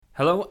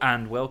Hello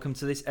and welcome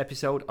to this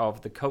episode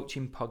of the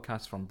Coaching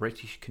Podcast from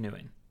British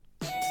Canoeing.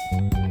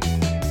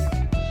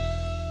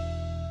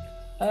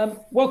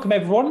 Welcome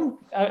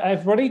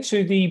everybody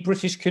to the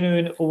British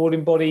Canoeing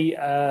Awarding Body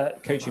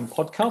Coaching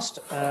Podcast.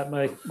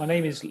 My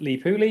name is Lee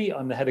Pooley.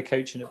 I'm the head of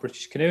coaching at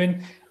British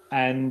Canoeing,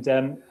 and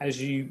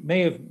as you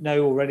may have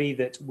know already,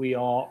 that we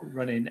are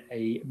running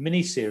a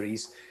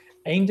mini-series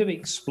aimed at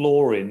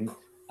exploring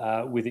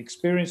with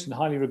experienced and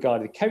highly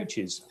regarded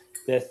coaches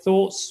their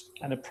thoughts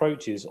and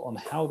approaches on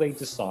how they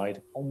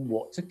decide on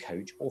what to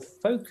coach or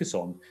focus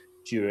on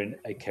during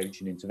a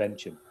coaching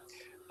intervention.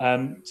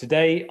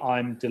 Today,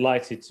 I'm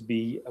delighted to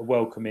be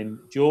welcoming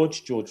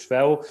George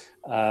Fell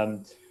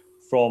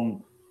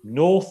from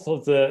north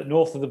of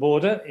the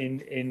border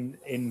in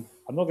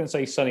I'm not going to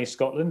say sunny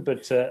Scotland,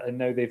 but I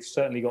know they've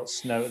certainly got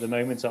snow at the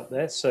moment up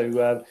there.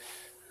 So,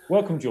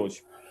 welcome,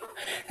 George.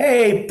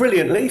 Hey,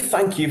 brilliantly!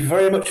 Thank you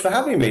very much for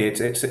having me.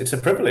 It's a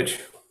privilege.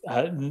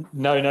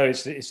 No,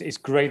 it's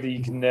great that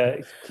you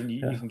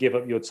can give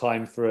up your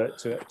time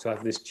to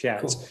have this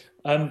chat.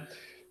 Cool.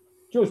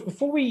 George,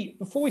 before we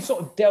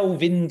sort of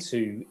delve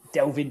into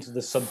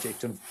the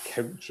subject of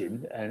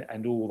coaching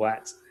and all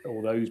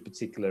those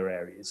particular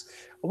areas,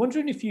 I'm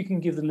wondering if you can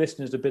give the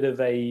listeners a bit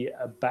of a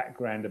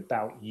background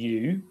about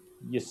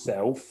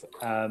yourself,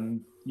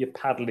 your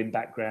paddling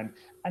background,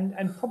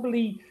 and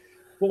probably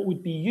what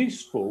would be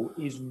useful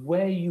is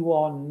where you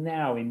are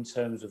now in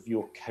terms of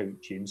your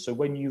coaching. So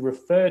when you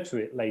refer to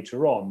it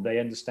later on, they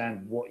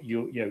understand what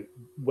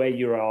where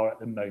you are at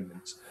the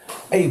moment.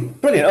 Hey,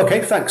 brilliant. Okay,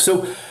 thanks.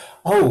 So,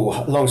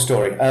 long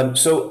story.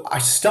 So I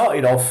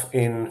started off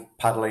in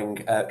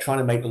paddling, trying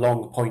to make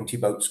long, pointy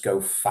boats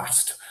go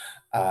fast,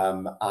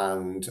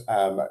 and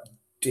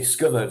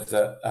discovered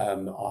that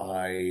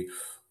I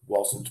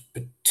wasn't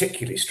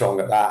particularly strong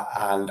at that,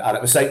 and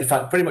at the same, in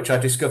fact, pretty much I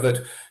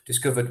discovered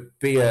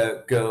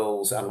beer,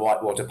 girls, and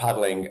whitewater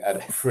paddling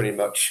at pretty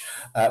much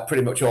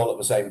all at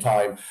the same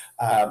time,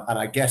 and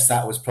I guess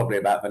that was probably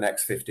about the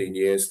next 15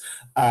 years.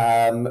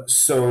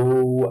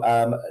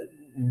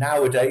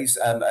 Nowadays,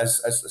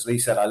 as Lee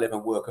said, I live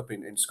and work up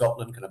in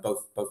Scotland, kind of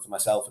both for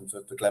myself and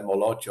for Glenmore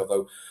Lodge,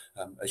 although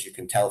as you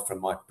can tell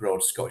from my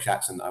broad Scottish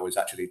accent, I was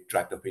actually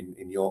dragged up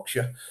in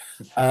Yorkshire.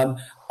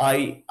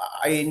 I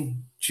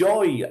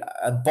enjoy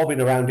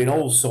bobbing around in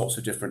all sorts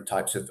of different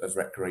types of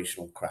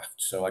recreational craft.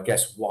 So I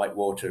guess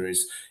whitewater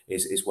is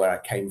where I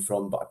came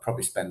from, but I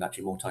probably spend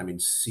actually more time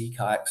in sea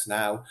kayaks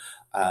now.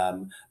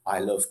 I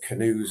love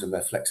canoes and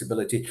their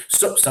flexibility.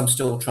 SUPs I'm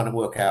still trying to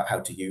work out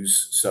how to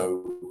use.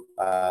 So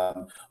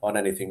on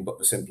anything but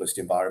the simplest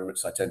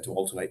environments, I tend to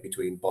alternate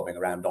between bobbing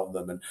around on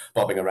them and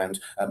bobbing around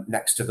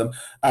next to them.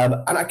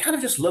 And I kind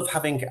of just love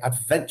having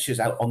adventures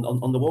out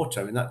on the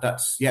water. I mean,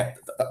 that's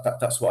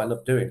what I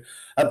love doing.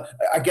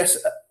 I guess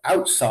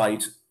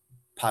outside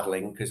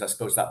paddling, because I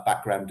suppose that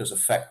background does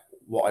affect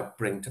what I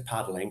bring to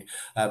paddling.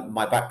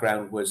 My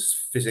background was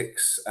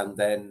physics and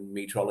then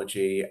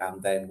meteorology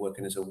and then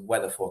working as a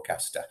weather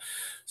forecaster.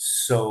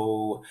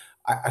 So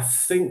I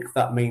think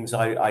that means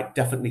I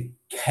definitely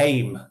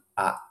came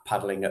at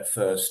paddling at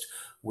first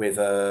with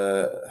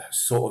a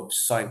sort of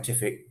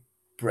scientific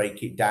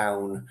break it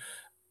down,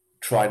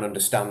 try and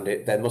understand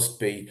it. There must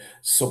be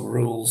some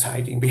rules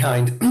hiding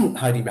behind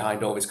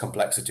all this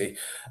complexity.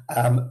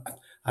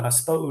 And I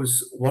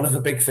suppose one of the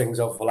big things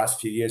over the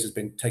last few years has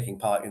been taking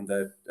part in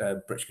the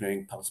British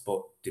Canoeing Paddle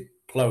Sport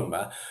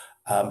Diploma,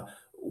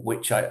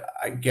 which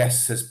I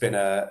guess has been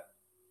a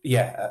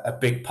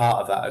big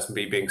part of that as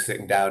me being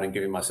sitting down and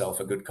giving myself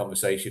a good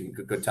conversation,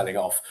 good telling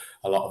off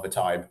a lot of the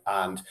time,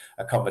 and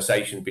a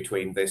conversation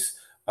between this,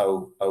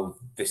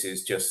 this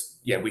is just,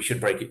 we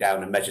should break it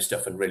down and measure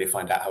stuff and really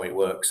find out how it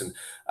works. And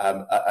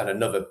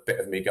another bit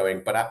of me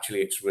going, but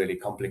actually it's really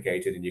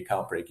complicated and you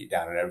can't break it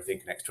down and everything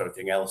connects to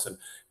everything else. And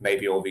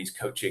maybe all these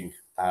coaching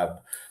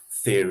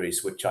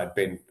theories, which I've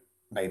been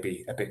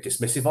maybe a bit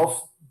dismissive of,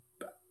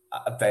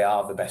 they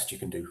are the best you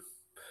can do.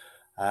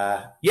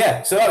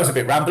 So that was a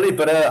bit rambly,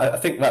 but I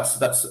think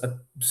that's a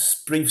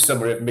brief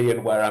summary of me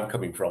and where I'm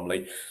coming from,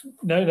 Lee.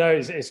 No,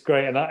 it's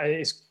great, and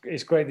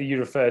it's great that you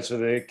refer to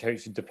the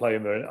coaching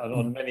diploma. And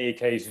on many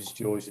occasions,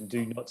 George, and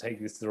do not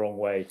take this the wrong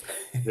way,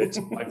 that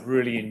I've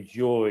really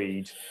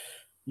enjoyed,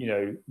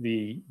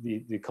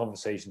 the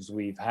conversations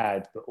we've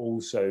had, but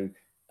also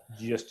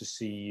just to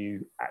see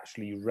you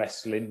actually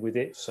wrestling with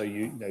it. So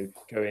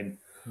going,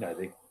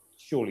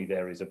 surely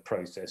there is a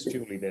process.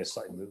 Surely there's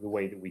something, the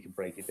way that we can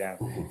break it down.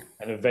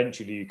 And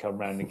eventually you come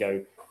around and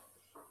go,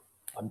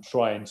 I'm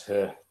trying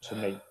to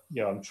make,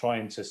 I'm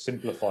trying to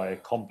simplify a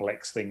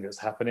complex thing that's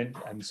happening.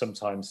 And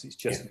sometimes it's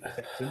just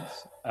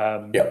acceptance.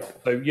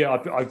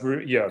 I've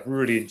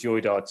really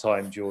enjoyed our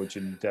time, George,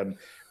 and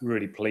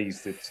really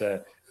pleased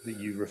that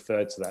you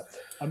referred to that.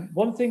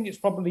 One thing that's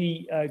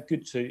probably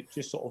good to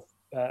just sort of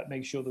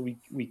make sure that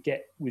we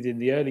get within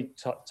the early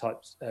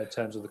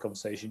terms of the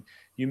conversation.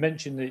 You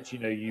mentioned that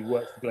you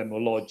work for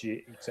Glenmore Lodge,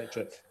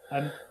 etc.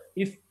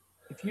 If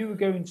you were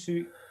going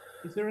to,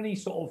 is there any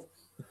sort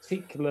of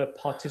particular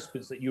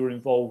participants that you're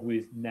involved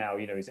with now?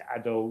 Is it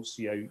adults,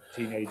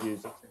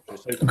 teenagers, etc.?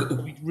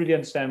 So we really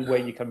understand where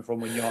you're coming from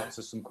when you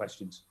answer some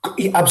questions.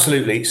 Yeah,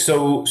 absolutely.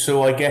 So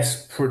I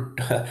guess,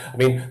 I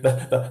mean,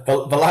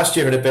 the last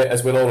year and a bit,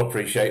 as we'll all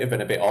appreciate, have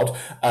been a bit odd.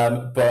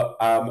 But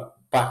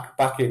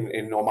back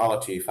in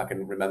normality, if I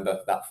can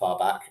remember that far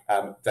back,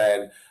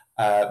 then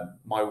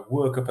my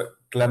work up at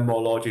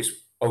Glenmore Lodge is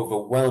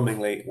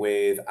overwhelmingly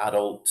with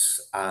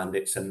adults, and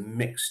it's a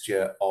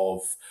mixture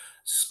of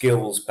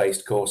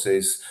skills-based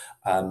courses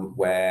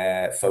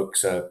where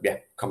folks are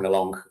coming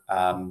along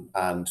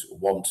and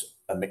want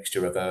a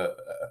mixture of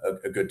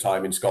a good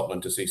time in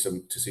Scotland to see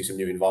some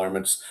new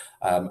environments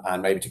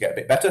and maybe to get a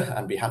bit better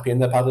and be happy in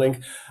their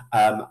paddling,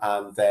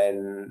 and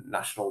then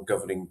national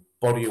governing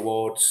body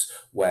awards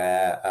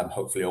where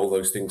hopefully all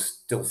those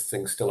things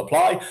still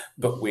apply,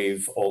 but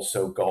we've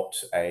also got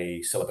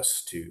a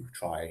syllabus to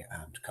try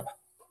and cover.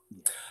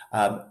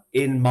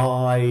 In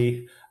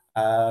my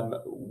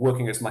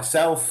working as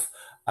myself,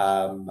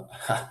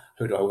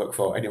 who do I work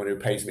for? Anyone who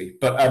pays me.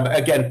 But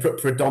again,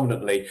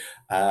 predominantly,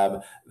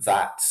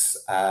 that's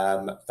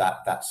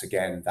adults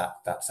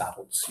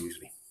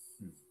usually.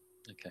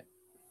 Okay.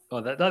 Oh,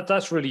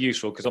 that's really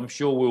useful, because I'm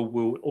sure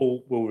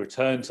we'll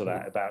return to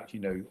that about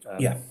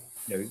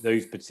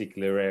those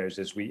particular areas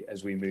as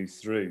we move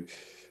through.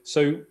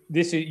 So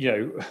this is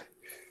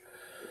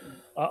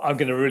I'm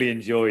going to really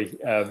enjoy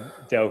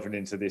delving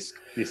into this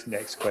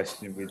next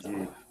question with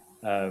you.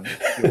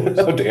 George.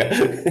 Oh dear.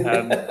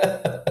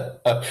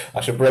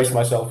 I should brace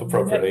myself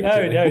appropriately. No,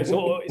 it's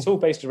all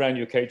based around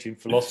your coaching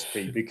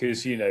philosophy,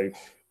 because you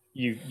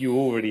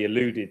already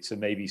alluded to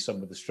maybe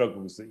some of the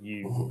struggles that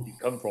you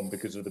come from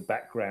because of the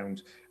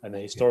background and the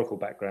historical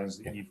backgrounds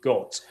that you've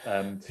got,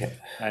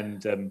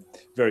 and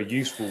very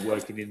useful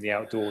working in the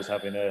outdoors,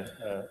 having a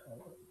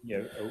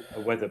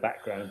weather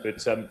background.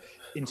 But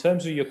in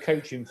terms of your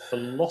coaching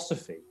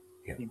philosophy,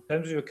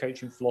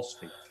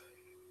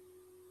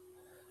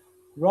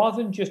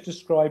 rather than just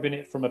describing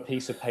it from a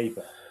piece of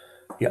paper,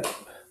 could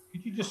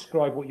you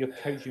describe what your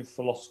coaching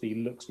philosophy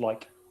looks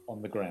like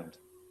on the ground?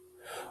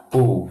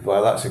 Oh,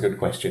 well, that's a good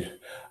question.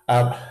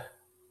 I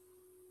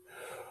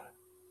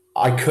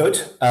could,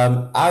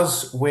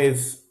 as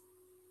with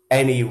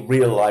any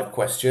real life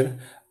question,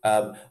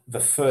 the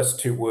first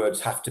two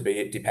words have to be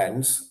 "it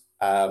depends."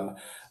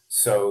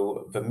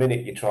 So the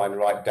minute you try and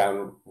write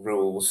down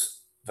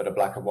rules that are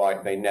black and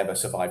white, they never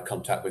survive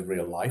contact with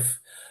real life.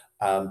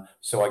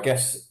 So I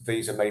guess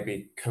these are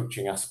maybe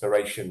coaching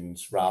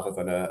aspirations rather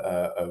than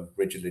a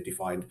rigidly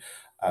defined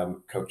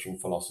coaching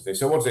philosophy.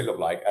 So what does it look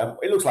like?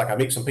 It looks like I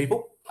meet some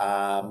people,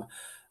 and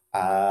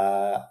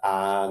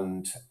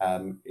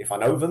if I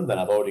know them, then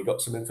I've already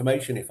got some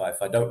information. If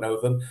I don't know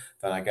them,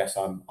 then I guess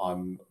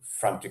I'm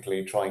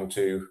frantically trying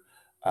to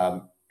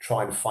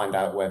find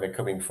out where they're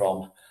coming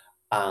from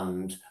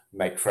and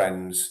make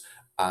friends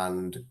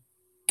and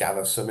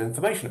gather some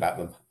information about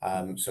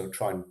them. So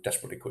trying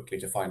desperately quickly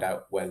to find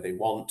out where they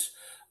want,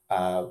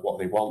 what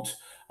they want.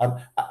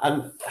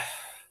 And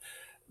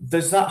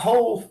there's that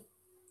whole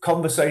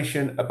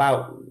conversation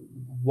about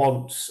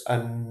wants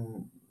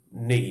and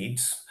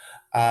needs.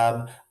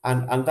 And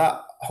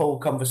that whole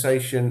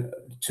conversation,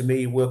 to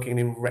me, working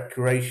in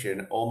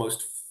recreation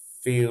almost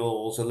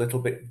feels a little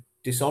bit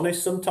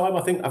dishonest sometimes.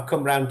 I think I've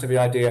come round to the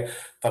idea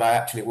that I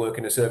actually work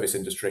in a service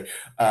industry,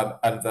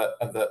 and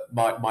that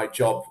my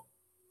job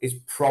is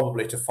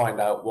probably to find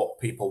out what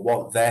people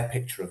want, their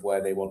picture of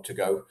where they want to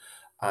go,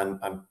 and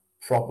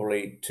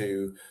probably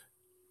to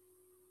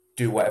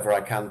do whatever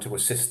I can to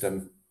assist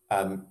them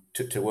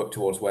to work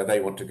towards where they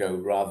want to go,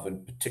 rather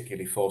than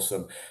particularly force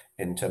them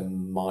into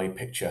my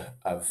picture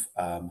of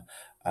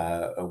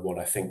what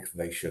I think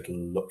they should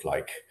look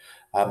like.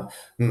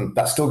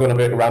 That's still gone a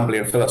bit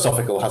rambly and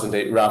philosophical, hasn't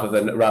it? Rather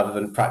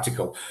than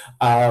practical.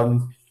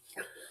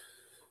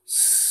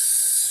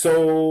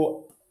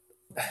 So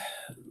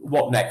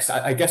what next?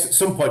 I guess at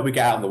some point we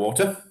get out on the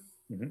water,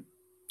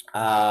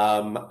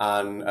 and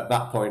at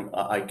that point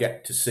I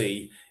get to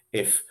see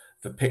if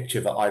the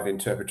picture that I've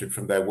interpreted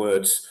from their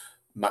words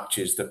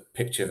matches the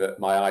picture that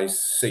my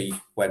eyes see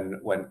when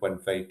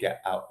they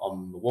get out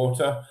on the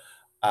water,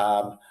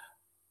 and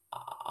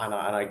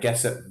I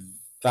guess at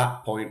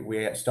that point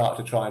we start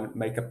to try and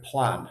make a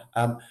plan.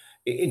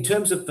 In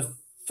terms of the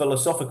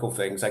philosophical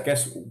things, I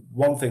guess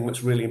one thing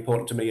that's really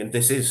important to me, and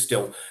this is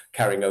still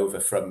carrying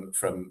over from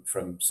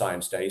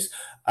science days,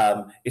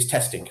 is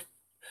testing.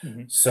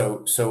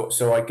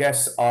 So I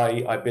guess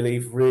I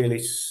believe really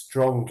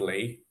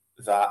strongly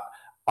that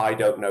I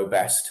don't know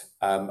best.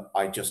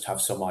 I just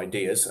have some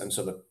ideas and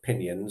some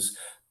opinions,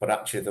 but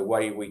actually the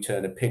way we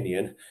turn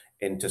opinion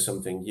into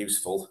something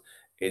useful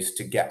is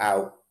to get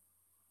out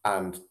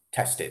and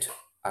test it.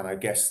 And I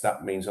guess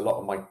that means a lot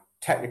of my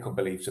technical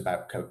beliefs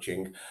about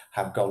coaching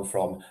have gone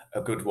from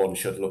a good one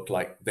should look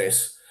like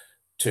this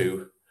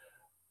to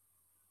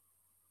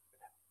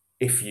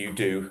if you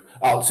do,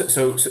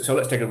 so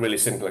let's take a really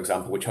simple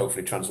example, which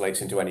hopefully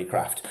translates into any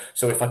craft.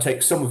 So if I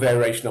take some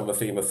variation on the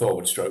theme of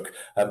forward stroke,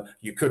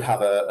 you could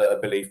have a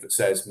belief that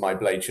says my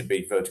blade should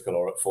be vertical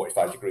or at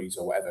 45 degrees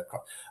or whatever,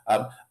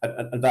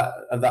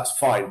 and that's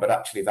fine. But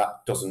actually,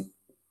 that doesn't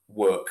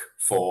work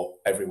for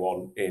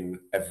everyone in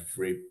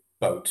every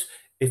boat.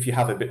 If you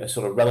have a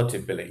sort of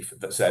relative belief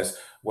that says,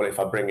 well, if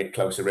I bring it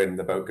closer in,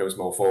 the boat goes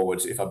more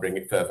forwards. If I bring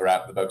it further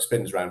out, the boat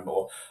spins around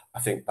more. I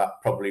think that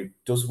probably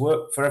does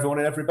work for everyone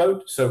in every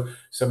boat. So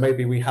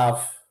maybe we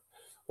have,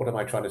 what am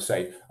I trying to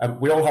say?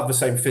 We all have the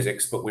same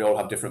physics, but we all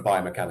have different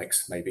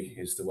biomechanics, maybe,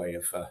 is the way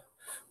of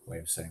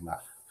saying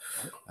that.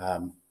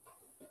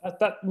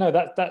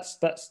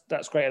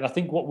 That's great. And I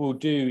think what we'll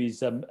do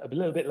is a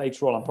little bit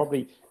later on, I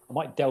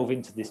might delve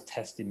into this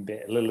testing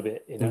bit a little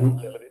bit in a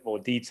little bit more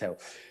detail.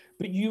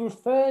 But you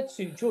refer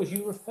to, George,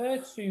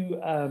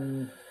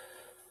 a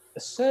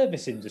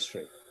service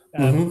industry.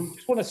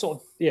 Just want to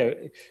sort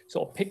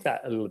of pick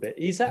that a little bit.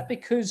 Is that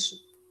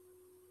because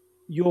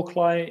your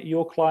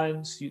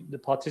clients, the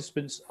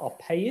participants are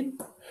paying?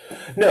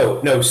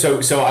 No.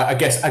 So I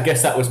guess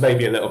that was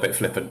maybe a little bit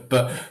flippant,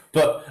 but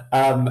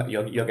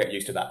you'll get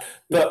used to that.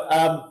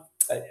 But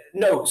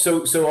no.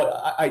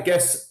 So I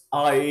guess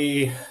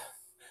I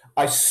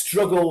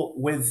struggle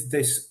with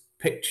this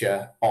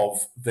picture of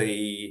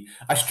I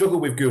struggle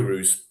with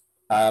gurus.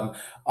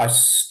 I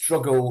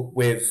struggle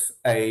with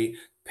a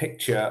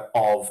picture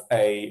of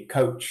a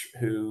coach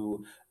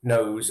who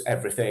knows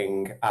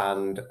everything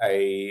and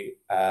a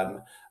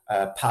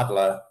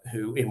paddler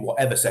who, in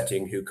whatever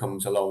setting, who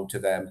comes along to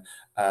them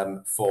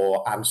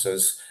for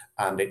answers,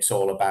 and it's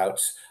all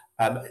about.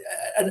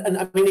 And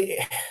I mean,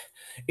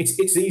 it's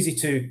easy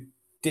to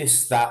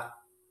diss that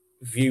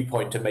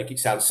viewpoint to make it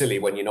sound silly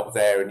when you're not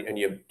there and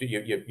you're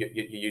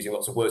using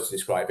lots of words to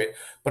describe it.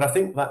 But I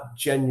think that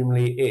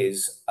genuinely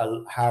is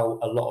how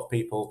a lot of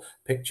people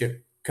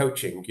picture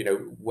coaching.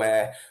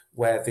 Where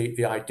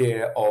the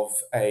idea of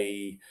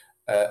a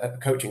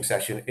coaching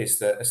session is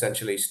that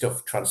essentially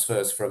stuff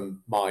transfers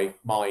from my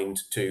mind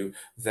to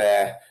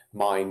their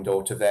mind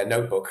or to their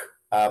notebook.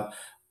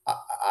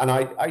 And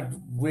I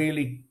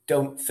really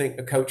don't think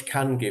a coach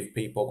can give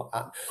people,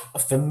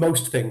 for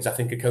most things, I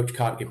think a coach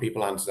can't give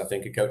people answers. I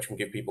think a coach can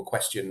give people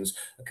questions.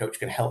 A coach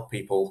can help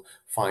people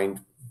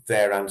find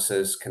their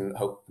answers, can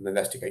help them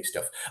investigate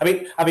stuff. I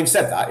mean, having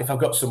said that, if I've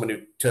got someone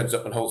who turns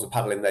up and holds a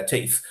paddle in their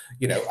teeth,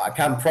 I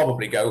can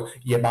probably go,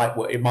 it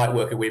might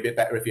work a wee bit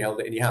better if you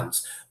held it in your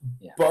hands.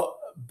 Yeah. But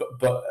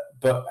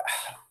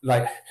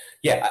like,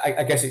 yeah,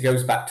 I guess it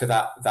goes back to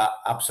that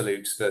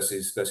absolutes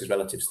versus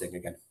relatives thing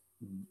again.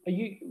 I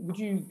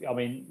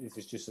mean, this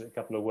is just a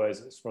couple of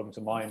words that sprung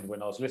to mind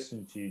when I was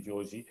listening to you,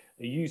 George.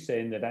 Are you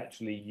saying that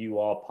actually you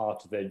are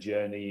part of their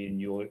journey and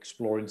you're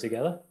exploring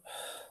together?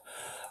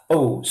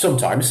 Oh,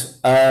 sometimes.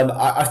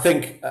 I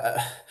think,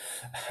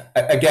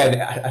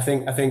 again, I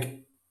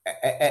think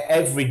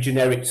every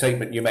generic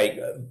statement you make,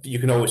 you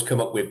can always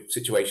come up with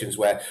situations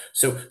where,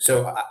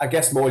 so I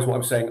guess more is what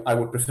I'm saying, I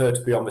would prefer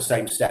to be on the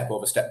same step or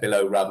the step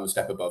below rather than the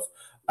step above.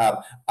 And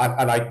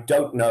I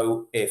don't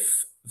know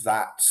if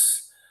that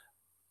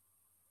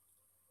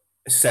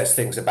says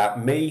things about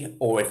me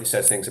or if it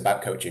says things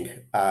about coaching.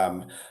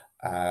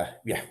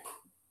 Yeah,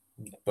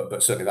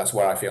 but certainly that's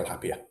where I feel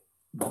happier.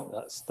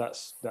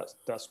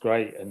 That's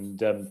great,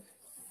 and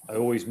I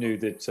always knew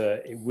that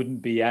it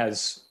wouldn't be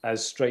as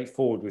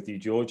straightforward with you,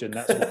 George, and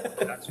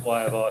that's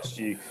why I've asked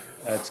you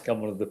to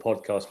come on the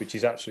podcast, which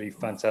is absolutely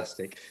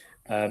fantastic,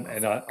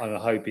 and I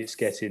hope it's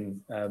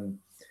getting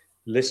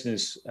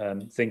listeners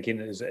thinking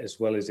as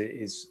well as it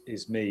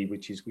is me,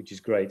 which is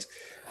great.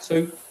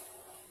 So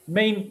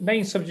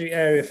main subject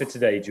area for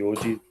today,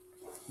 George.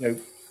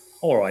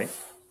 All right.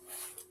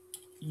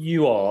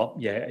 You are,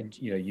 yeah, and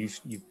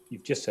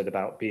you've just said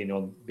about being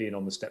on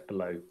the step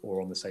below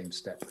or on the same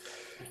step,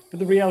 but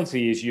the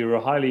reality is you're a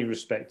highly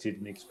respected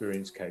and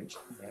experienced coach,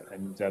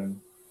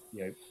 and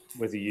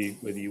whether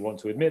you want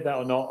to admit that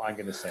or not, I'm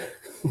going to say it.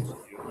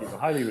 You're a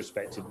highly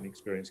respected and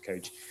experienced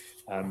coach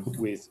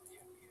with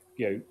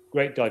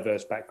great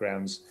diverse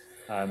backgrounds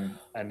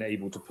and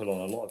able to pull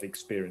on a lot of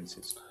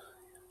experiences.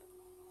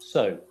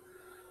 So,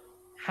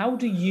 how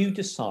do you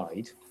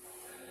decide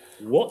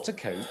what to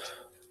coach?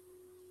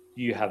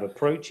 Do you have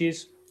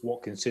approaches?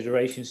 What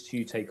considerations do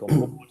you take on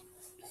board?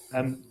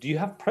 Do you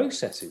have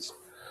processes?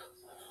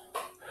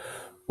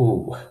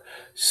 Oh,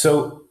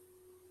 so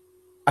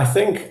I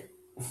think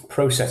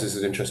processes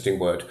is an interesting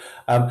word.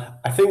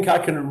 I think I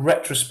can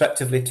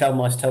retrospectively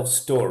tell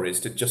stories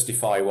to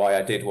justify why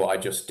I did what I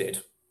just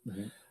did.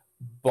 Mm-hmm.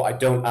 But I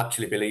don't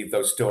actually believe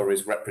those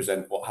stories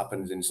represent what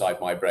happens inside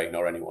my brain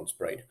or anyone's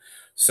brain.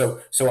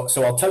 So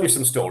I'll tell you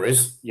some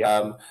stories.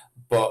 Yeah.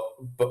 But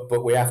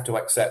we have to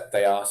accept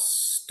they are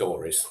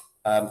stories.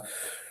 I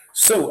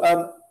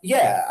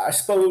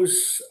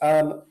suppose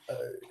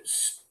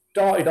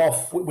started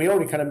off. We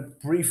already kind of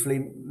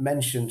briefly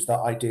mentioned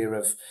that idea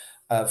of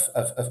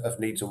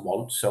needs and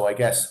wants. So I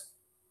guess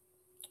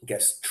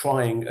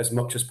trying as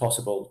much as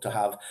possible to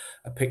have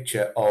a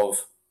picture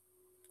of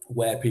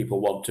where people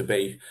want to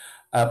be,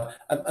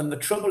 And the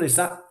trouble is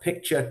that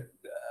picture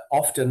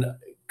often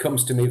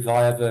comes to me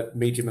via the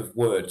medium of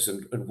words,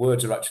 and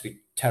words are actually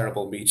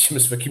terrible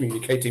mediums for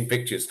communicating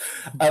pictures.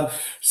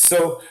 There's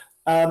a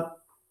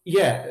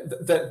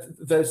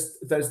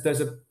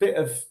bit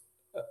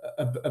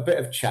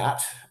of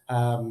chat.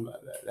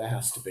 There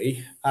has to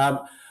be,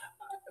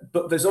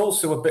 but there's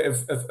also a bit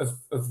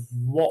of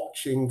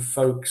watching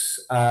folks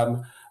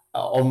on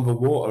the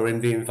water in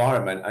the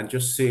environment and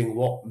just seeing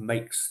what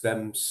makes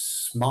them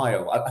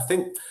smile. I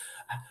think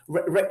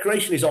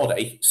recreation is odd,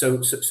 eh?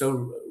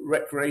 So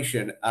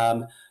recreation.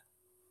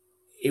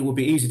 It would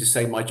be easy to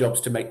say my job's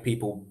to make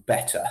people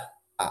better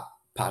at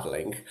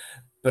paddling,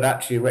 but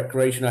actually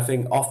recreation, I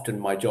think often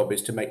my job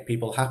is to make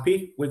people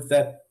happy with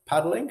their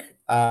paddling,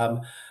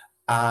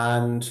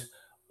 and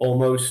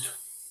almost,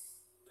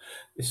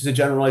 this is a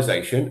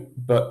generalization,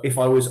 but if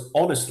I was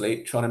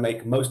honestly trying to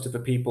make most of the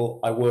people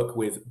I work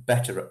with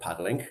better at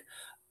paddling,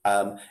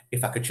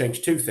 if I could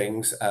change two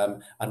things,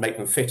 I'd make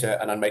them fitter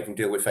and I'd make them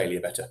deal with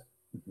failure better.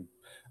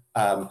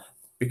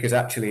 Because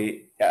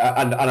actually,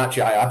 and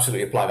actually, I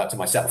absolutely apply that to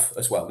myself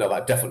as well. No,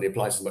 that definitely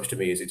applies as much to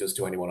me as it does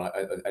to anyone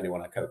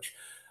I coach.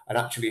 And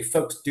actually, if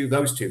folks do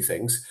those two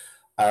things,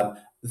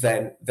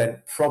 then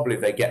probably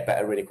they get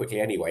better really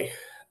quickly anyway.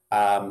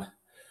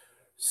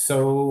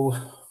 So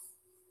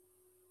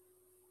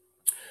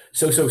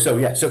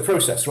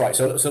process, right?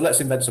 So let's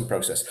invent some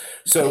process.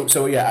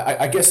 So yeah,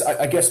 I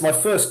guess my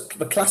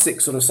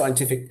classic sort of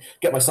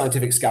get my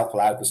scientific scalpel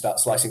out and start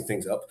slicing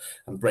things up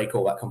and break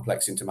all that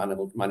complex into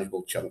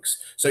manageable chunks.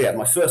 So yeah,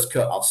 my first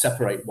cut, I'll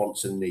separate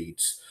wants and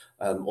needs,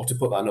 or to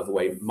put that another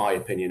way, my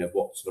opinion of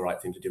what's the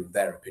right thing to do and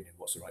their opinion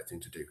what's the right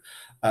thing to do.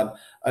 And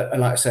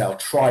like I say, I'll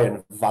try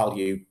and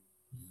value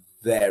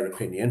their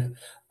opinion.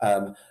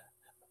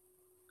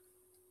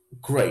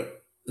 Great.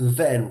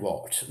 Then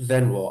what?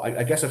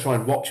 I guess I try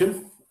and watch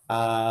them.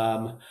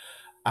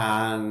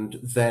 And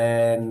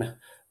then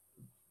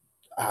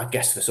I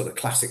guess the sort of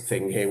classic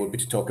thing here would be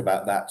to talk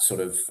about that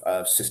sort of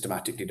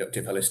systematic,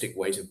 deductive, holistic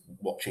ways of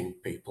watching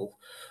people.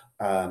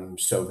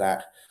 So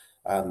that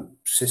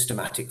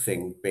systematic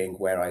thing being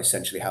where I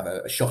essentially have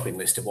a shopping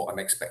list of what I'm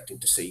expecting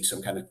to see,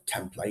 some kind of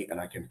template, and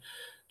I can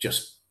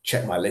just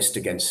check my list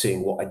against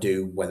seeing what I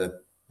do, whether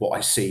what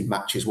I see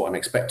matches what I'm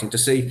expecting to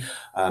see.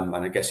 And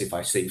I guess if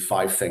I see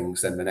 5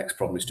 things, then the next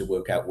problem is to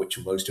work out which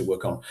of those to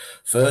work on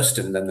first.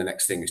 And then the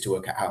next thing is to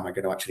work out how am I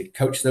going to actually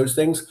coach those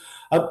things.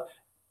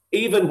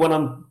 Even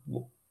when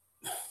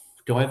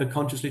do I ever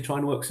consciously try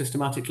and work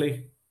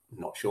systematically?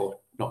 Not sure,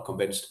 not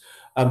convinced.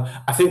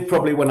 I think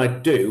probably when I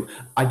do,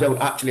 I don't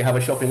actually have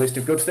a shopping list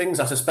of good things.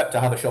 I suspect I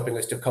have a shopping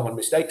list of common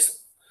mistakes.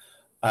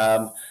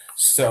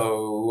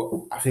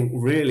 So I think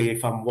really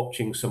if I'm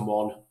watching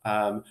someone,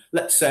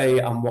 let's say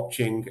I'm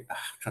watching,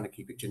 trying to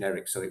keep it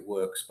generic so it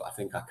works, but I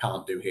think I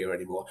can't do here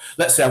anymore.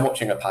 Let's say I'm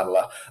watching a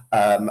paddler,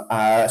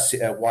 a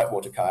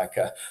whitewater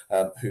kayaker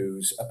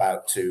who's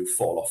about to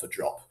fall off a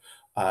drop.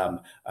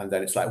 And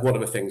then it's like, what are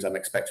the things I'm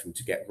expecting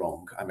to get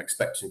wrong? I'm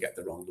expecting to get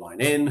the wrong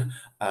line in,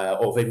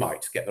 or they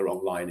might get the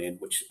wrong line in,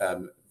 which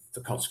the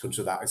consequence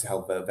of that is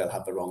they'll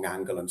have the wrong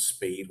angle and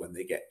speed when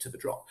they get to the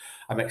drop.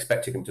 I'm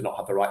expecting them to not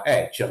have the right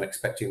edge. I'm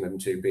expecting them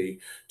to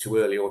be too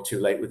early or too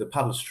late with the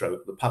paddle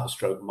stroke. The paddle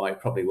stroke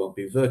probably won't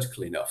be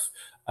vertical enough.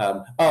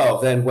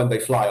 Then when they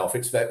fly off,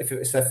 if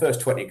it's their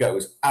first 20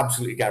 goes,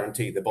 absolutely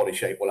guaranteed the body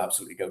shape will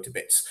absolutely go to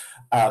bits.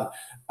 And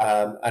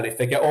if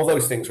they get all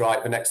those things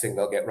right, the next thing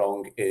they'll get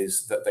wrong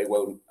is that they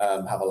won't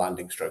have a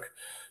landing stroke.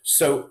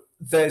 So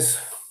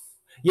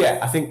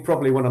I think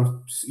probably when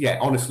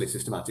honestly,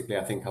 systematically,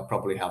 I think I'll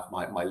probably have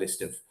my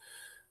list of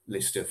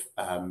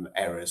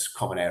errors,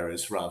 common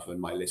errors, rather than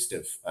my list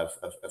of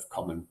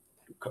common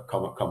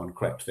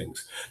correct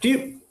things.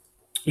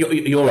 You're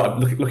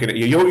looking at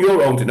you.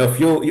 You're old enough.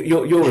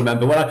 You'll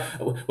remember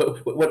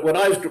when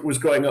I was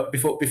growing up.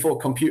 Before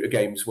computer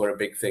games were a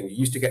big thing, you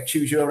used to get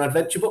choose your own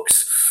adventure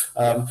books.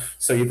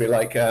 So you'd be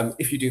like,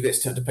 if you do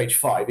this, turn to page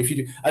 5. If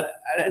you do,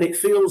 and it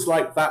feels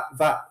like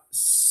that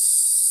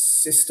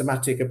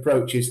systematic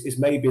approach is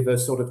maybe the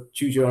sort of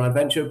choose your own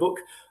adventure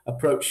book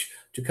approach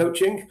to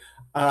coaching.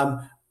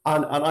 And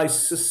I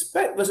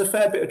suspect there's a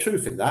fair bit of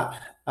truth in that.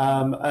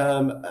 Tom,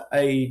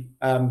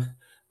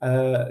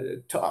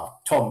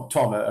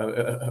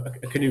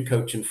 a canoe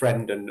coach and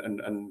friend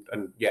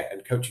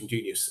and coaching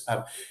genius.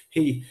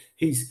 He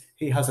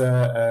has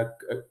a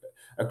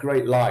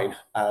great line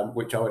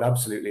which I would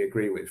absolutely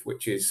agree with,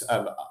 which is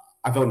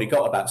I've only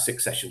got about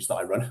 6 sessions that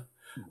I run.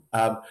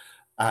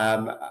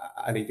 And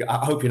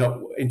I hope you're not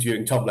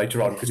interviewing Tom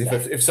later on, because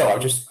if so, I'll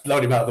just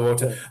blow him out of the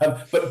water.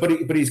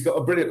 But he's got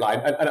a brilliant line,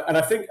 and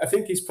I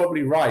think he's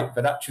probably right.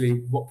 But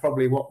actually, what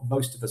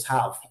most of us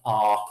have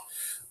are,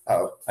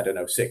 I don't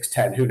know, 6,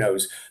 10, who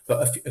knows?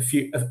 But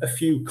a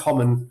few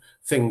common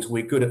things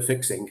we're good at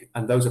fixing,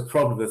 and those are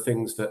probably the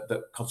things that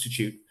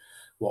constitute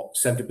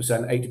 70%,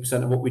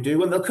 80% of what we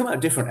do, and they'll come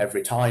out different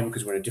every time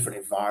because we're in a different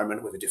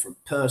environment with a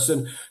different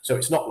person. So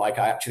it's not like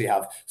I actually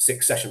have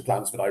 6 session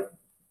plans that I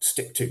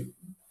stick to.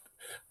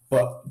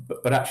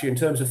 But actually, in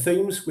terms of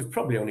themes, we've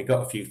probably only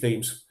got a few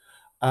themes.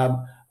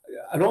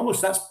 and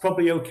almost that's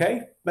probably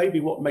okay. Maybe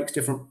what makes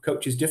different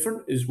coaches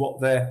different is what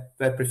their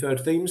preferred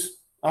themes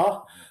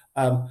are.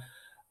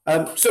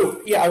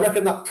 So yeah, I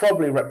reckon that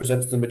probably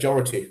represents the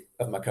majority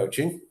of my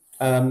coaching.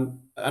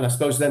 And I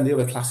suppose then the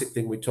other classic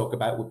thing we talk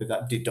about would be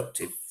that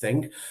deductive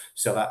thing.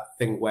 So that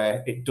thing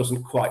where it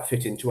doesn't quite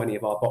fit into any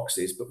of our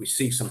boxes, but we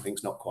see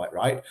something's not quite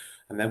right,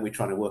 and then we're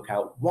trying to work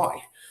out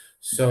why.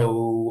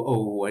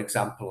 So,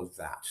 example of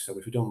that. So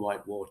if we don't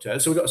like water,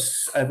 so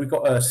we've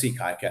got a sea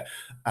kayaker,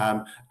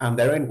 and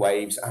they're in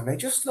waves, and they're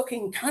just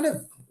looking kind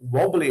of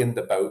wobbly in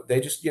the boat. They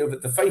just,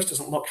 the face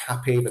doesn't look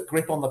happy. The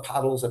grip on the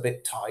paddle's a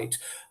bit tight,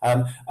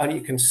 and you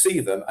can see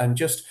them, and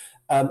just.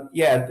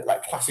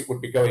 Like classic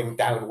would be going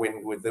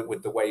downwind with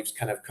the waves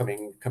kind of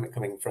coming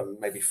from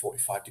maybe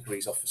 45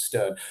 degrees off the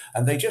stern,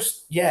 and they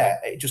just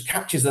it just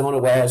catches them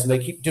unawares, and they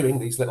keep doing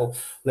these little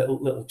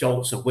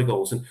jolts and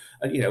wiggles, and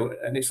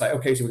it's like,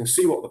 okay, so we can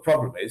see what the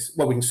problem is.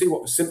 Well, we can see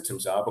what the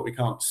symptoms are, but we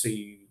can't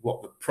see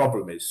what the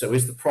problem is. So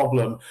is the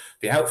problem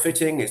the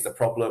outfitting? Is the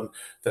problem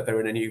that they're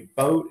in a new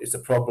boat? Is the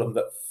problem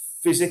that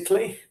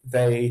physically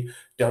they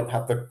don't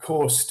have the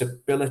core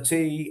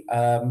stability?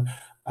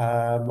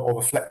 Or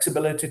the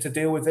flexibility to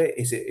deal with it?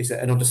 Is it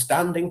an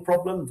understanding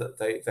problem that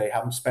they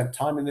haven't spent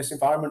time in this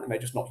environment and they're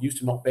just not used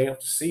to not being able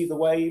to see the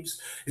waves?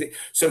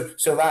 So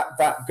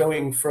that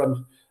going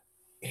from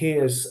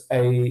here's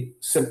a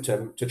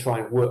symptom to try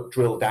and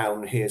drill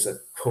down, here's a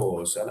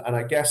cause, and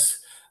I guess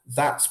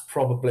that's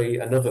probably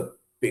another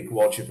big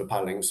watch of the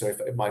paddling. So if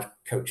my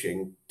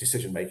coaching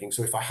decision making,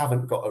 so if I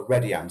haven't got a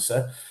ready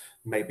answer,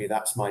 maybe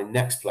that's my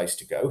next place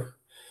to go.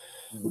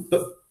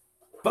 But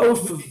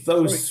both of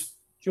those.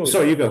 George,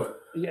 sorry, you go.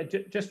 Yeah,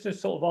 just to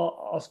sort of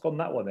ask on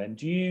that one then,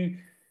 do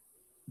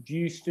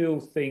you still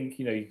think,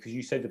 because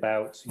you said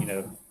about,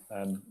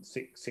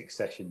 6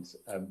 sessions,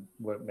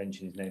 won't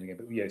mention his name again,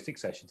 but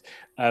 6 sessions.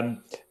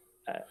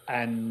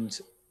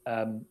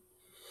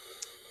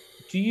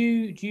 Do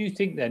you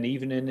think then,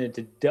 even in a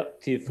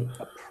deductive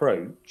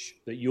approach,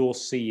 that you're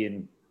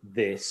seeing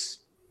this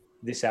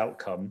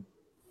outcome,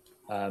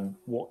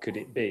 what could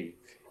it be?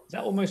 Is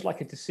that almost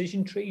like a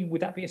decision tree? Would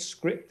that be a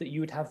script that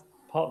you would have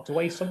parked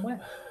away somewhere?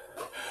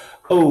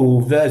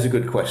 Oh, there's a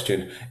good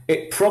question.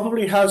 It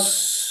probably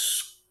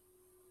has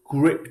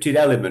scripted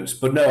elements,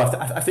 but no,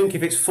 I think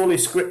if it's fully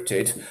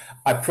scripted,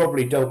 I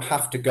probably don't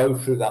have to go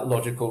through that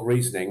logical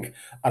reasoning,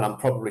 and I'm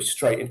probably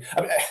straight in.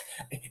 I mean,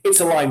 it's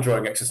a line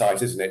drawing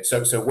exercise, isn't it?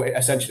 So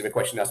essentially the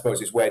question, I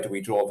suppose, is where do we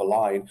draw the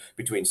line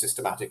between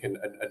systematic and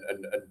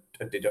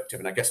deductive?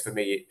 And I guess for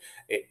me,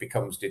 it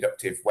becomes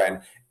deductive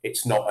when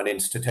it's not an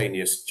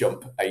instantaneous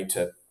jump A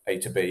to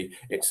B.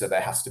 It's that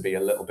there has to be a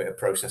little bit of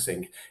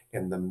processing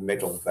in the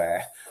middle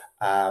there,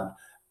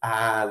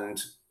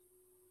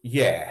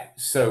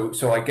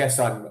 so I guess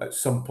I'm at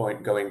some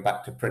point going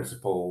back to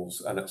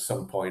principles, and at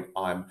some point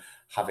I'm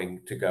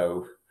having to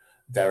go,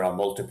 there are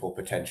multiple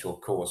potential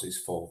causes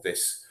for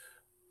this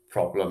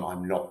problem.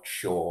 I'm not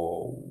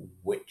sure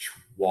which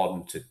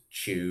one to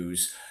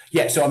choose.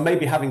 So I'm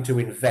maybe having to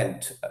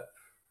invent.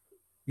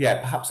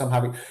 Perhaps I'm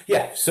having.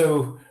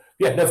 So.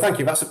 Yeah, no, thank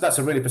you. That's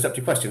a really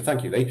perceptive question.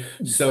 Thank you, Lee.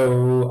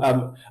 So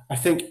I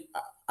think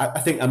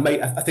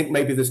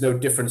maybe there's no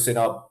difference in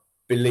our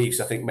beliefs.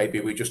 I think maybe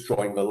we're just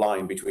drawing the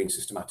line between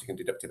systematic and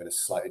deductive in a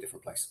slightly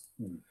different place.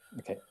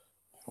 Okay,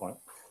 all right.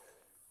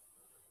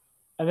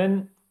 And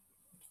then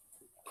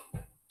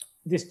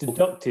this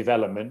deductive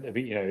element of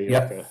it,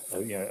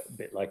 a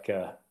bit like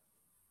a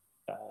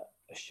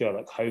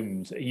Sherlock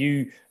Holmes. Are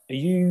you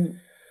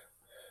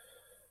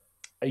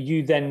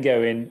then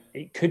going?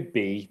 It could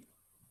be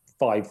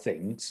 5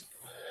 things,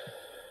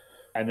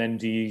 and then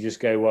do you just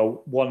go,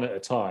 well, one at a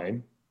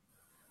time,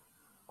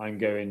 I'm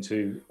going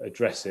to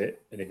address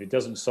it, and if it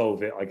doesn't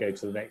solve it, I go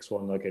to the next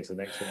one, I go to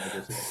the next one, I go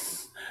to the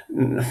next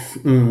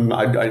one?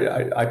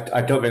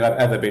 I don't think I've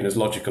ever been as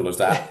logical as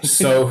that.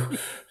 So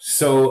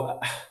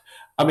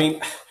I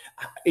mean,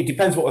 it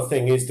depends what the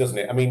thing is, doesn't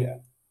it? I mean,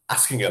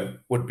 asking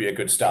them would be a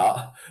good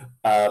start,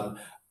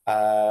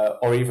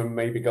 or even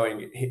maybe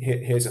going,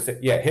 here's the thing.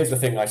 Here's the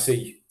thing I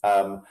see.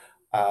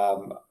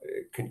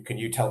 Can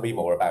you tell me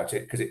more about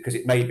it? Because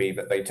it may be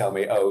that they tell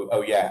me,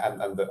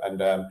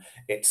 and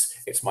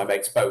it's my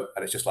mate's boat,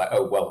 and it's just like,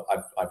 oh well,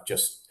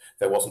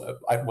 there wasn't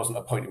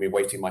a point in me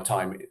wasting my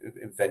time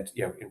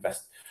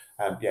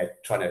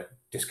trying to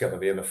discover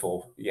the other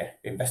 4,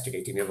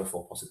 investigating the other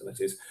 4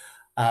 possibilities.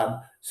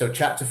 So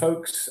chat to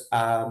folks,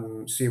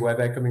 see where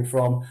they're coming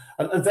from,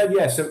 and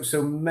then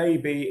so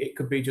maybe it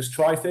could be just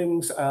try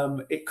things.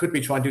 It could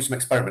be try and do some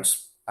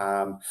experiments.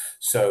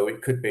 So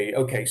it could be,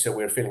 okay, so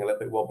we're feeling a little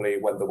bit wobbly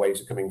when the waves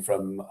are coming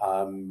from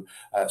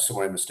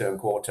somewhere in the stern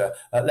quarter.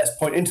 Let's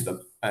point into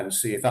them and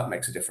see if that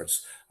makes a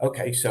difference.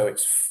 Okay, so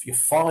you're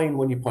fine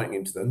when you're pointing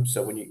into them.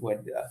 So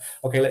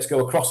okay, let's go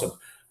across them.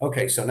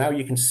 Okay, so now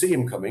you can see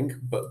them coming,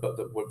 but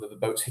the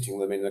boat's hitting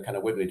them in a kind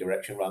of wibbly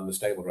direction rather than the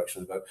stable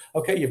direction of the boat.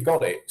 Okay, you've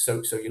got it.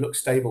 So you look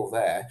stable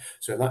there.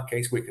 So in that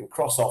case, we can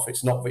cross off.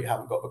 It's not that you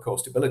haven't got the core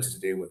stability to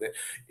deal with it.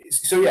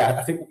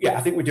 I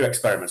think we do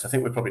experiments. I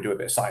think we probably do a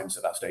bit of science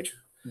at that stage.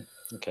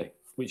 Okay,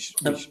 which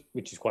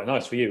is quite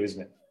nice for you,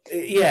 isn't it?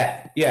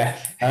 Yeah.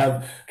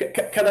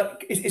 Can I,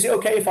 is it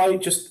okay if I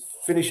just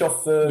finish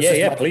off the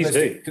please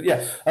do.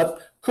 Yeah,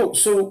 cool.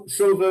 So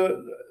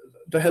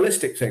the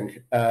holistic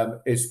thing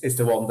is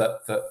the one that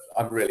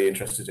I'm really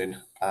interested in,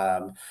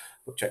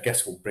 which I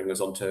guess will bring us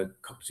on to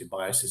cognitive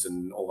biases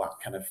and all that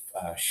kind of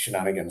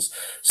shenanigans.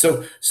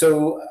 So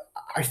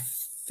I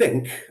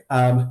think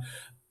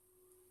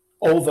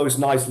all those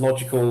nice,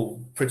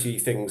 logical, pretty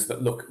things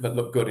that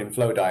look good in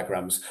flow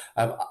diagrams,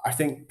 I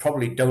think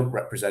probably don't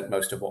represent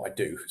most of what I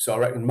do. So I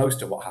reckon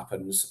most of what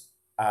happens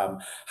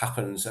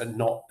at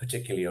not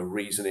particularly a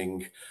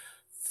reasoning,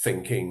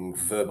 thinking,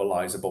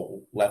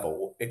 verbalizable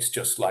level. It's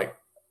just like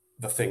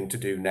the thing to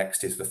do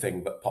next is the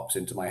thing that pops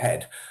into my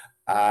head.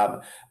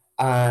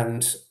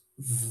 And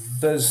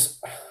there's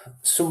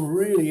some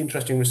really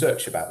interesting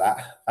research about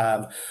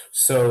that.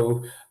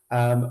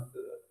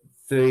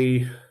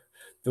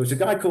 There was a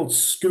guy called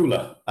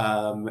Schooler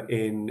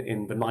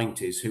in the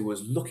 90s who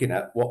was looking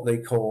at what they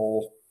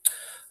call,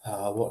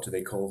 what do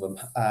they call them?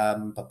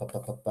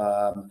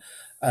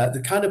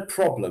 The kind of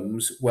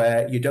problems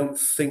where you don't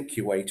think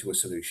your way to a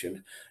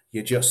solution.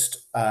 The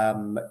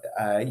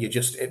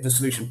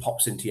solution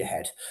pops into your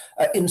head.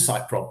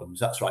 Insight problems,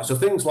 that's right. So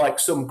things like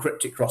some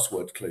cryptic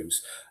crossword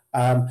clues.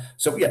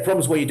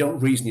 Problems where you don't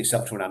reason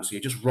yourself to an answer.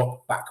 You just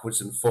rock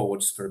backwards and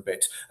forwards for a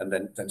bit, and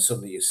then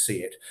suddenly you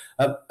see it.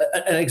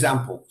 An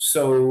example.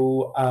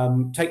 So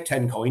take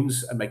 10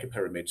 coins and make a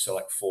pyramid. So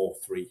like 4,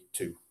 3,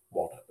 2,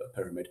 1, a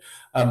pyramid.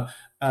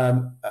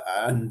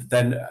 And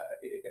then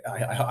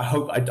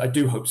I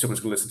do hope someone's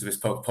going to listen to this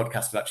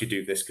podcast and actually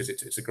do this, because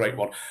it's a great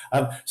one.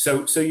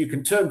 So you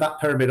can turn that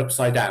pyramid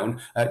upside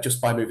down just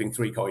by moving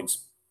 3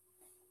 coins.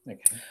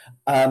 Okay.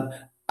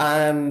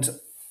 And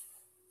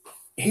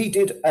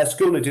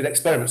Schooler did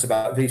experiments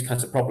about these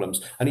kinds of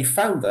problems, and he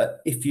found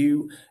that if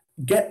you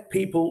get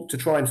people to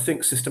try and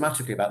think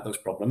systematically about those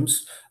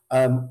problems,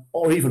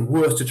 or even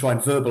worse, to try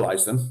and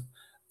verbalize them,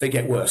 they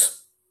get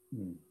worse.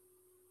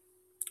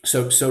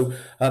 So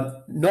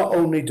not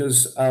only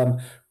does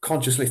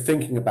consciously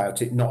thinking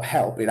about it not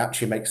help, it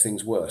actually makes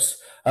things worse.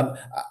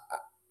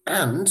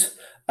 And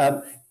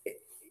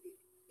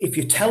if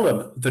you tell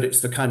them that it's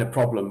the kind of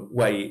problem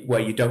where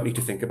you don't need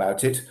to think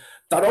about it,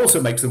 that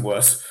also makes them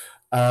worse.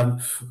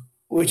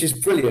 Which is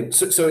brilliant.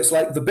 So it's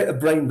like the bit of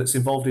brain that's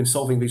involved in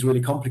solving these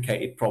really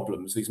complicated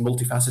problems, these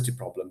multifaceted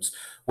problems,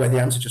 where the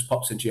answer just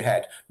pops into your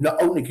head.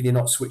 Not only can you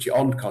not switch it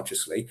on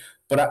consciously,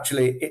 but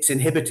actually it's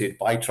inhibited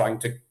by trying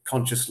to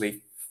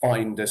consciously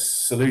find a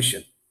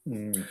solution.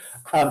 And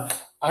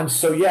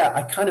so,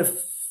 I kind of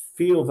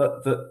feel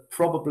that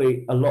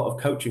probably a lot of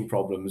coaching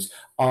problems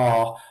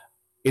are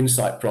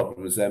insight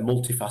problems. They're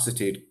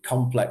multifaceted,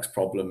 complex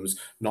problems,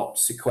 not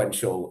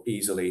sequential,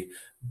 easily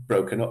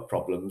broken up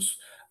problems.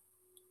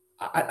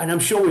 And I'm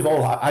sure we've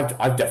all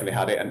I've definitely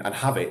had it and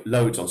have it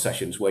loads on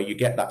sessions where you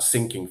get that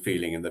sinking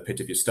feeling in the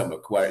pit of your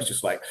stomach, where it's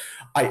just like,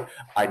 I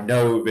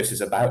know this is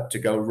about to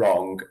go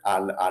wrong,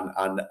 and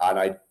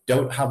I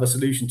don't have a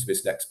solution to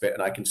this next bit,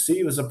 and I can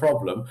see there's a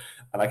problem,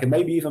 and I can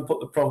maybe even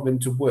put the problem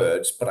into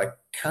words, but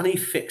can he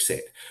fix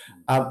it?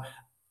 I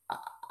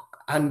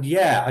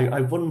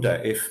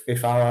wonder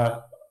if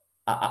our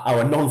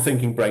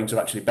non-thinking brains are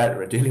actually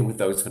better at dealing with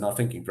those than our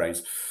thinking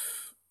brains.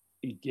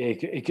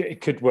 It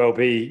could well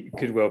be,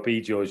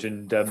 George.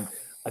 And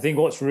I think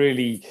what's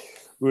really,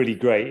 really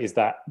great is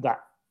that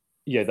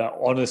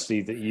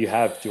honesty that you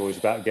have, George,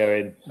 about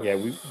going,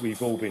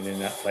 we've all been in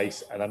that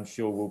place, and I'm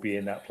sure we'll be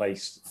in that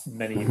place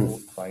many more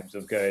times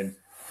of going,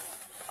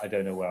 I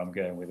don't know where I'm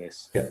going with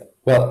this. Yeah.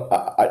 Well,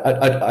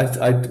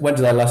 I when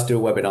did I last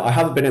do a webinar? I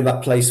haven't been in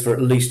that place for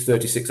at least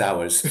 36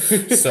 hours.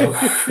 So,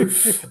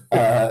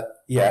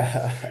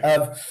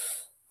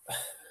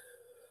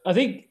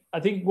 I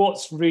think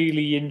what's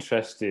really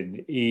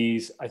interesting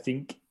is, I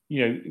think,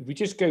 if we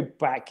just go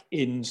back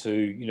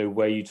into,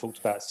 where you talked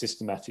about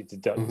systematic,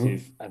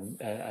 deductive, and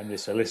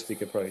this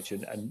holistic approach,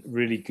 and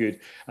really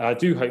good. And I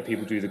do hope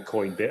people do the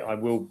coin bit. I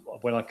will,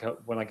 when I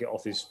get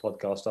off this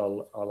podcast,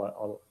 I'll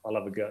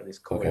have a go at this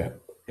coin. Okay.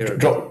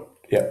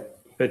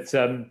 But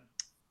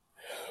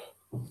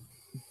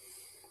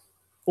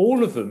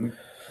all of them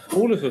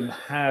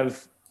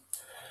have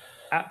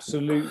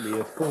absolutely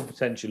a full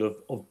potential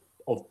of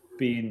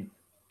being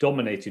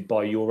dominated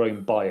by your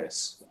own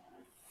bias.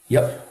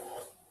 Yep.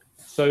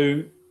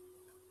 So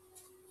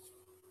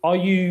are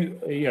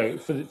you,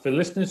 for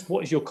listeners,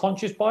 what is your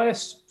conscious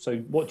bias? So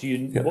what do you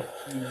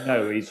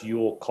know is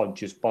your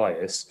conscious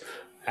bias?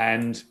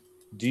 And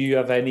do you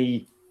have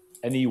any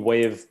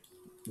way of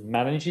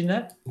managing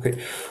that?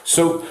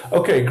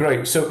 Okay,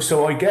 great.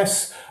 So I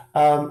guess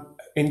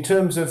in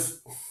terms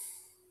of,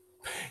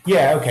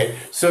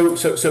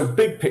 so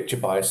big picture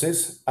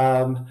biases,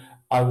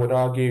 I would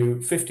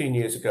argue 15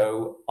 years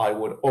ago, I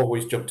would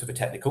always jump to the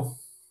technical.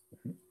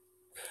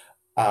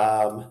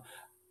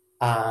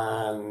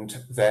 And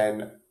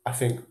then I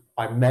think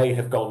I may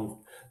have gone,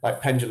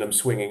 like pendulum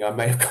swinging, I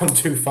may have gone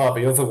too far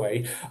the other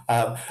way.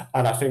 And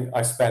I think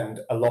I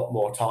spend a lot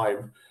more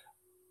time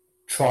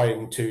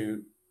trying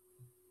to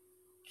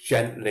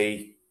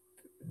gently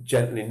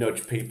gently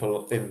nudge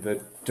people in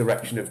the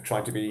direction of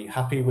trying to be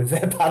happy with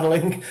their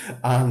paddling,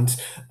 and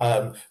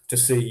to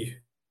see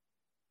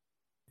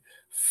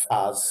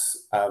as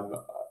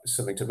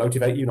something to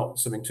motivate you, not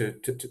something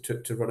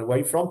to run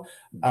away from,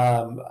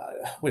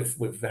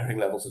 with varying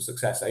levels of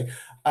success.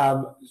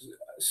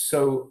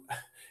 So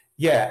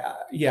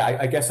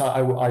I guess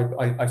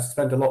I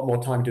spend a lot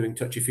more time doing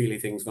touchy-feely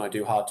things than I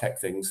do hard tech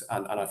things,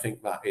 and I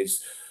think that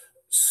is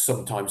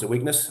sometimes a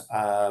weakness.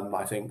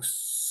 I think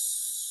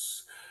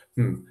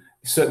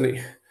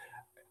certainly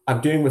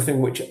I'm doing the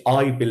thing which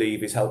I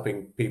believe is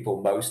helping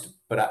people most,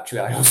 but actually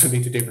I also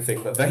need to do the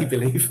thing that they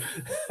believe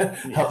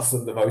helps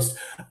them the most.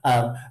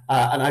 And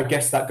I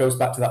guess that goes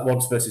back to that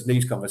wants versus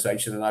needs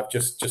conversation, and I've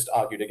just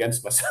argued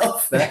against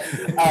myself there.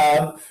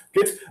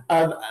 Good.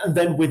 And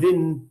then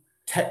within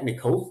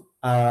technical,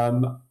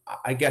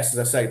 I guess, as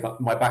I say,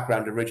 my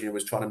background originally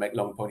was trying to make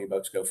long pony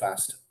boats go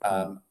fast.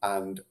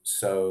 And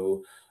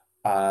so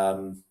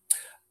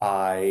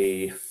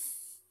I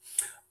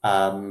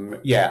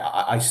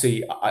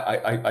see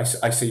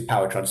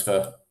power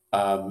transfer.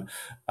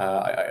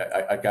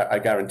 I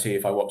guarantee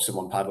if I watch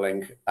someone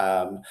paddling,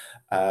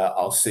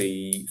 I'll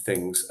see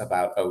things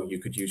about, oh, you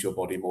could use your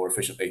body more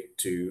efficiently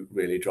to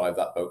really drive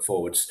that boat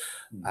forwards.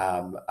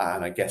 And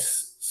I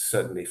guess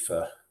certainly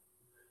for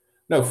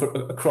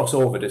across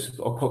all the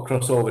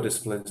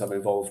disciplines I'm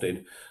involved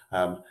in,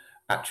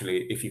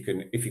 actually, if you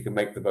can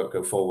make the boat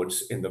go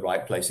forwards in the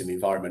right place in the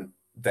environment,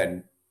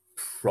 then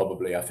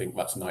probably I think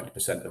that's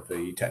 90% of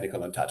the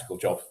technical and tactical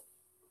job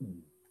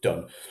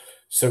done.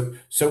 So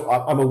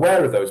I'm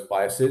aware of those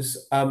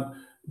biases.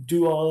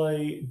 Do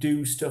I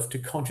do stuff to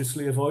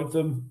consciously avoid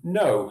them?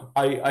 No.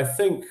 I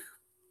think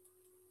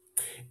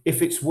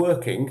if it's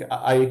working,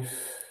 I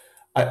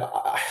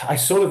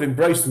sort of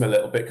embrace them a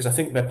little bit because I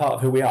think they're part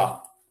of who we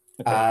are.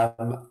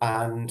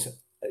 And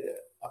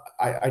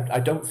I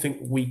don't think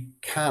we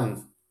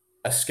can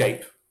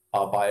escape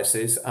our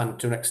biases, and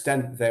to an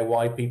extent, they're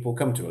why people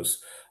come to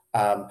us.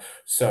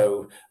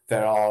 So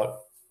there are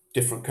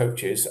different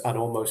coaches, and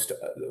almost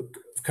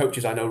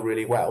coaches I know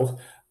really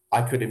well.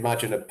 I could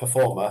imagine a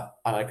performer,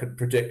 and I could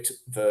predict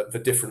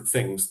the different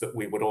things that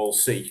we would all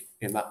see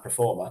in that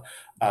performer.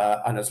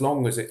 And as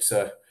long as it's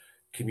a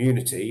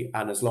community,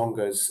 and as long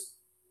as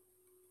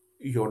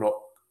you're not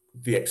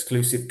the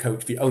exclusive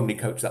coach, the only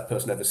coach that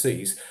person ever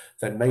sees,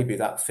 then maybe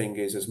that thing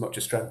is as much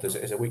a strength as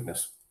it is a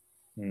weakness.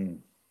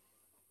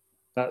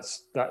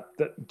 That's that.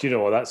 Do you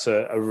know what? That's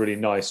a really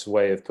nice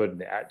way of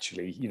putting it.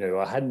 Actually,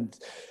 I hadn't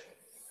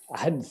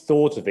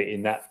thought of it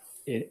in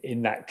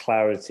that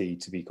clarity.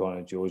 To be quite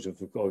honest, George,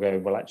 of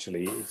going, well,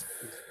 actually, it's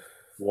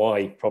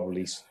why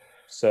probably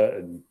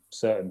certain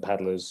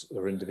paddlers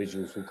or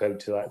individuals will go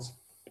to that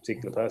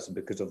particular person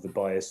because of the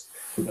bias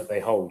that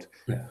they hold.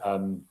 Yeah.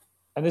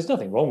 And there's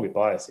nothing wrong with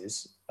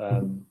biases,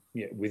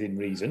 within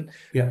reason.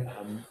 Yeah.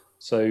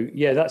 So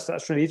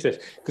that's really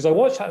interesting, because I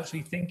was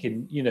actually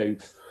thinking,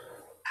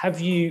 have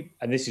you,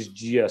 and this is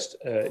just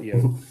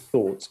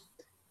thoughts,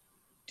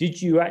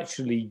 did you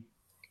actually,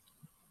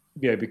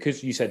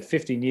 because you said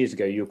 15 years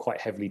ago you were quite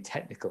heavily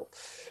technical,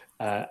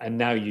 and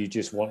now you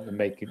just want to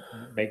make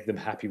them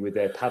happy with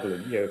their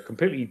paddling,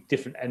 completely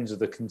different ends of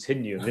the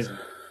continuum, isn't it?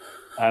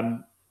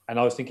 And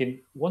I was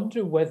thinking,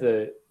 wonder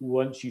whether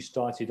once you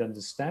started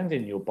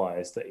understanding your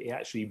bias, that it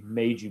actually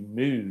made you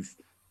move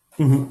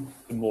to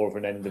more of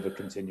an end of a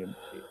continuum.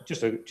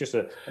 Just a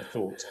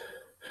thought.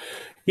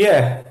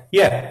 Yeah.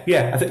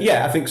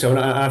 I think so, and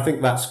I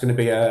think that's going to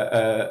be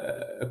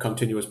a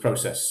continuous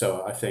process.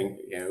 So I think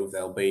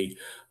there'll be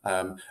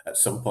at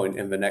some point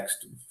in the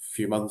next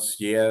few months,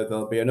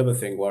 there'll be another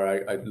thing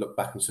where I look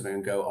back on something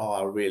and go, oh,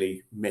 I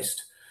really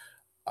missed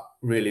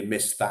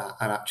that,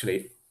 and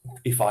actually,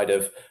 if I'd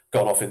have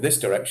gone off in this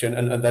direction,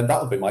 and then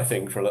that'll be my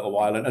thing for a little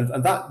while,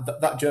 and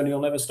that journey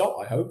will never stop.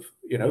 I hope,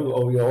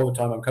 all the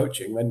time I'm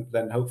coaching,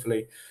 then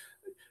hopefully,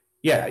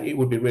 it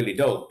would be really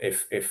dull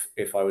if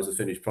I was a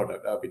finished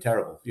product. That would be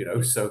terrible,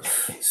 So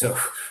I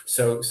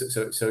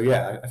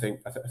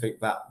think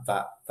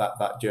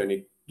that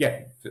journey.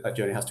 Yeah, that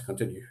journey has to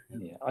continue.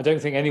 Yeah, I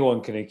don't think anyone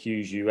can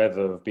accuse you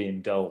ever of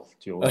being dull,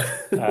 George.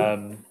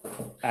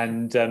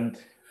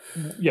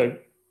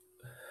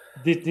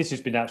 This has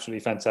been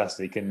absolutely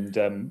fantastic, and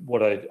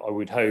what I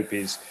would hope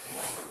is,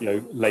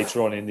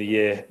 later on in the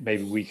year,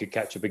 maybe we could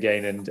catch up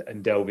again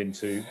and delve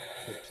into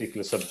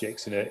particular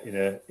subjects in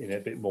a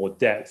bit more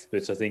depth.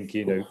 But I think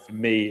for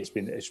me,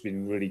 it's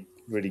been really,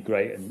 really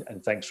great,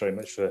 and thanks very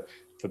much for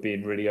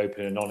being really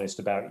open and honest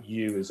about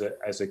you as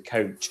a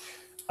coach.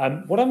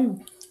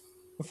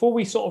 Before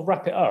we sort of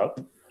wrap it up,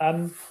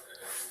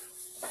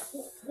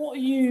 what are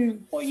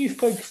you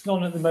focusing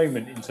on at the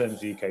moment in terms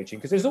of your coaching?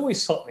 Because there's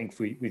always something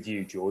with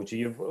you, George.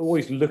 You're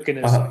always looking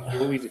at something.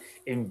 You're always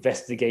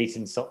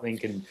investigating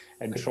something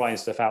and trying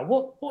stuff out.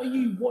 What are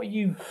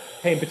you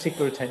paying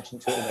particular attention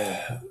to at the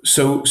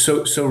moment?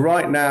 So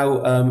right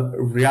now,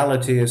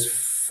 reality has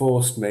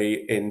forced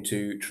me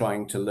into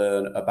trying to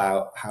learn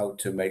about how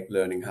to make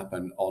learning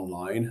happen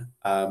online,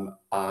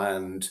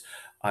 and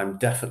I'm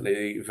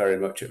definitely very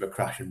much at the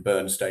crash and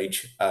burn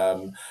stage.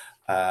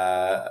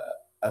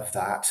 of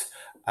that.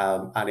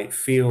 And it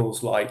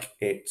feels like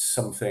it's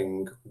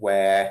something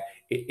where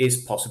it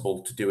is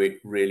possible to do it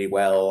really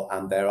well,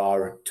 and there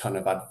are a ton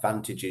of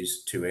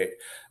advantages to it.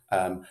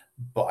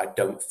 But I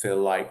don't feel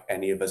like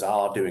any of us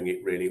are doing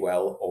it really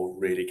well or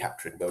really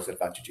capturing those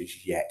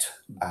advantages yet.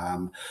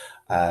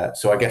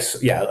 So I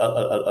guess, yeah,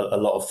 a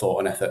lot of thought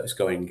and effort is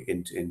going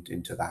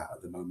into that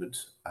at the moment.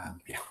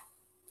 Yeah.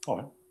 All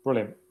right,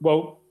 brilliant.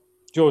 Well,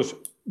 George,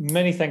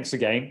 many thanks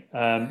again.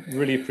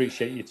 Really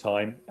appreciate your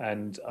time,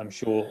 and I'm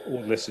sure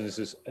all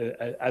listeners,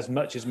 as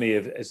much as me,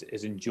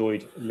 has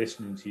enjoyed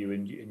listening to you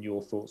and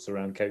your thoughts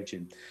around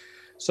coaching.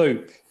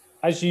 So,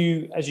 as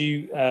you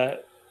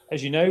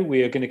know,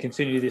 we are going to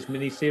continue this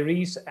mini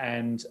series,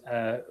 and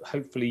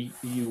hopefully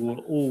you will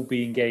all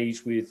be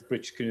engaged with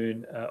British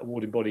Canoeing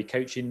Awarding Body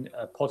Coaching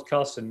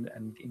podcast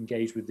and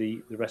engage with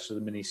the rest of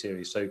the mini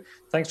series. So,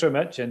 thanks very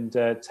much, and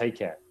take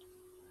care.